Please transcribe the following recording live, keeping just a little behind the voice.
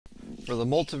For the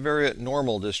multivariate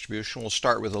normal distribution, we'll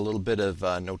start with a little bit of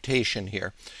notation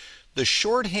here. The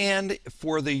shorthand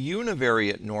for the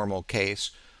univariate normal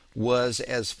case was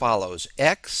as follows.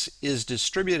 X is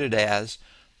distributed as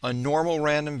a normal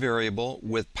random variable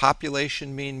with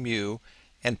population mean mu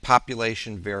and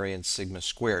population variance sigma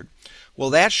squared. Well,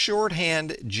 that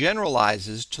shorthand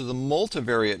generalizes to the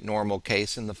multivariate normal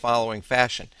case in the following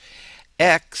fashion.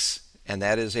 X, and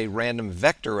that is a random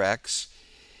vector x,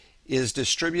 is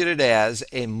distributed as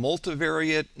a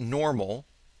multivariate normal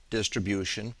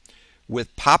distribution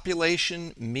with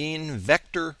population mean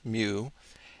vector mu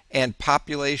and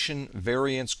population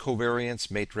variance covariance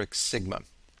matrix sigma.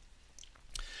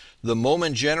 The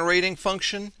moment generating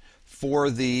function for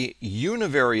the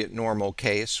univariate normal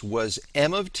case was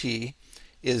m of t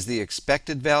is the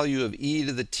expected value of e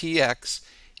to the tx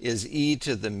is e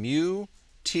to the mu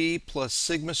t plus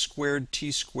sigma squared t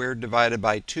squared divided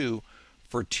by 2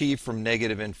 for t from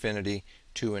negative infinity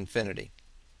to infinity.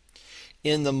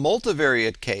 In the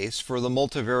multivariate case, for the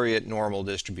multivariate normal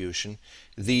distribution,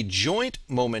 the joint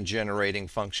moment generating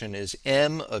function is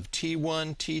m of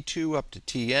t1, t2 up to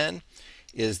tn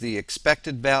is the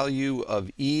expected value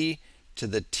of e to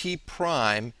the t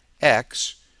prime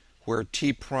x, where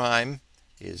t prime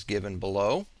is given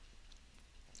below,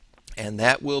 and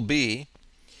that will be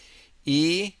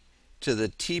e to the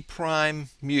t prime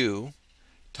mu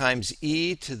times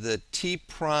e to the t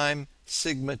prime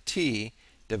sigma t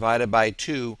divided by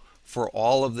 2 for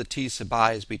all of the t sub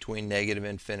i's between negative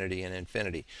infinity and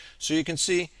infinity. So you can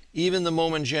see even the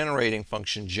moment generating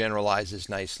function generalizes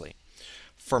nicely.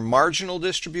 For marginal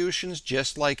distributions,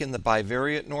 just like in the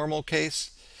bivariate normal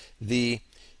case, the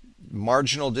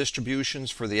marginal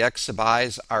distributions for the x sub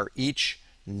i's are each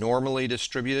normally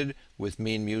distributed with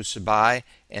mean mu sub I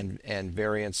and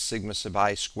variance sigma sub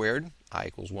I squared, I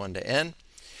equals 1 to n.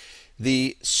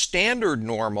 The standard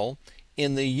normal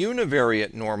in the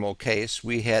univariate normal case,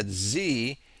 we had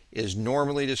z is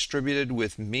normally distributed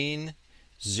with mean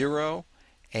 0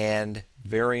 and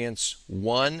variance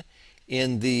 1.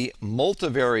 In the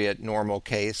multivariate normal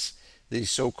case, the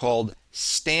so-called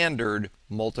standard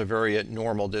multivariate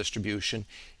normal distribution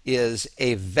is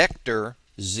a vector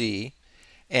z,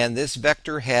 and this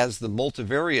vector has the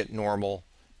multivariate normal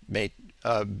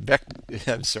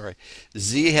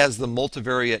z has the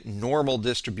multivariate normal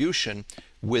distribution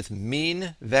with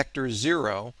mean vector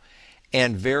 0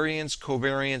 and variance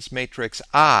covariance matrix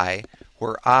I,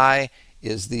 where I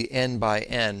is the n by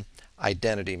n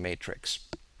identity matrix.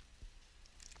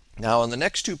 Now, on the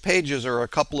next 2 pages are a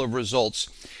couple of results.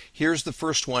 Here's the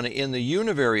first one. In the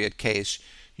univariate case,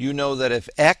 you know that if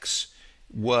x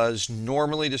was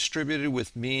normally distributed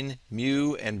with mean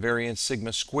mu and variance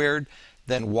sigma squared,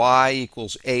 then y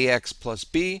equals ax plus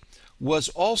b was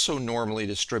also normally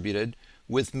distributed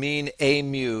with mean a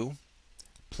mu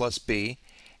plus b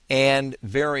and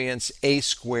variance a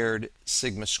squared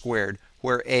sigma squared,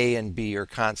 where a and b are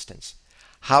constants.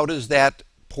 How does that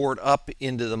port up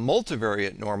into the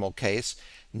multivariate normal case?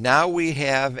 Now we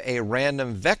have a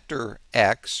random vector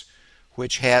x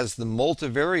which has the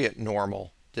multivariate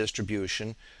normal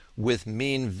distribution with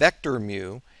mean vector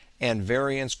mu and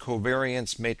variance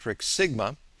covariance matrix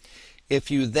sigma.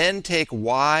 If you then take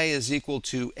y is equal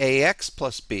to ax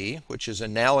plus b, which is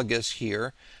analogous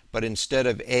here, but instead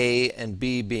of a and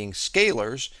b being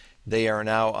scalars, they are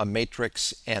now a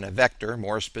matrix and a vector.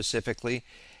 More specifically,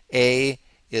 a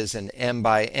is an m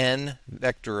by n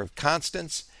vector of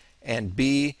constants, and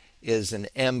b is an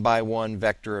m by 1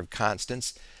 vector of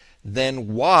constants.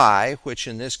 Then y, which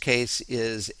in this case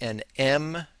is an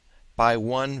m by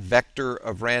 1 vector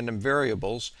of random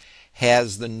variables,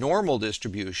 has the normal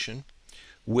distribution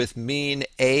with mean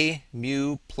a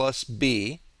mu plus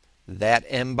b, that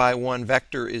m by 1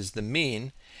 vector is the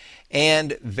mean,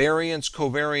 and variance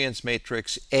covariance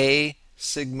matrix a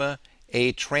sigma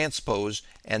a transpose,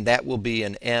 and that will be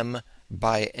an m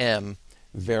by m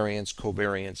variance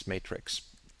covariance matrix.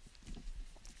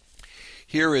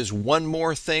 Here is one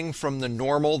more thing from the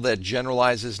normal that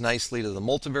generalizes nicely to the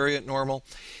multivariate normal.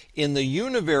 In the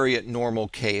univariate normal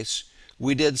case,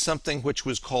 we did something which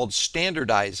was called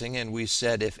standardizing, and we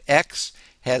said if x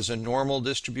has a normal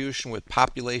distribution with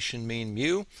population mean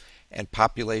mu and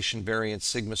population variance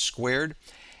sigma squared,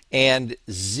 and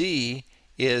z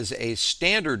is a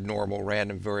standard normal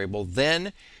random variable,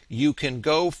 then you can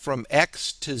go from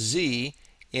x to z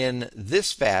in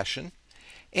this fashion,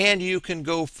 and you can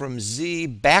go from z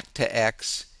back to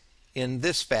x in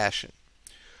this fashion.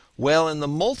 Well, in the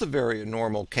multivariate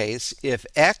normal case, if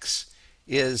x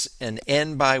is an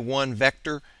n by 1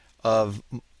 vector of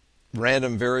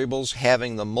random variables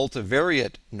having the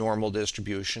multivariate normal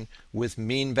distribution with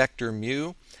mean vector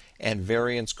mu and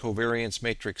variance-covariance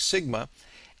matrix sigma,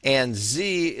 and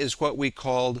Z is what we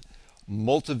called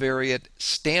multivariate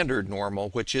standard normal,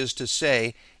 which is to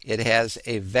say it has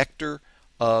a vector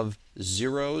of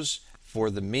zeros for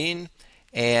the mean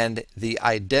and the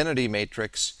identity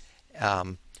matrix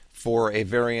for a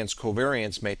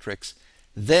variance-covariance matrix.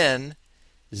 Then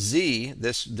Z,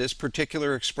 this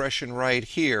particular expression right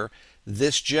here,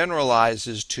 this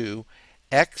generalizes to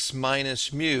x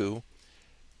minus mu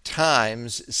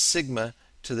times sigma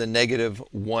to the negative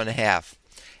 1/2.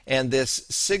 And this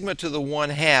sigma to the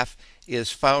 1/2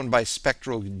 is found by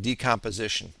spectral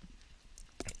decomposition.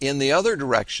 In the other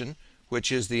direction,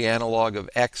 which is the analog of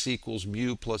x equals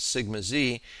mu plus sigma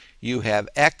z, you have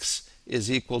x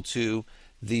is equal to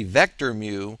the vector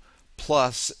mu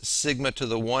plus sigma to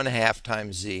the 1/2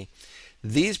 times z.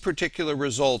 These particular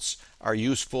results are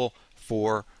useful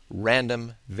for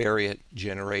random variate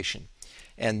generation.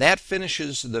 And that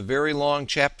finishes the very long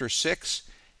chapter 6,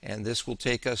 and this will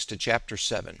take us to chapter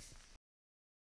 7.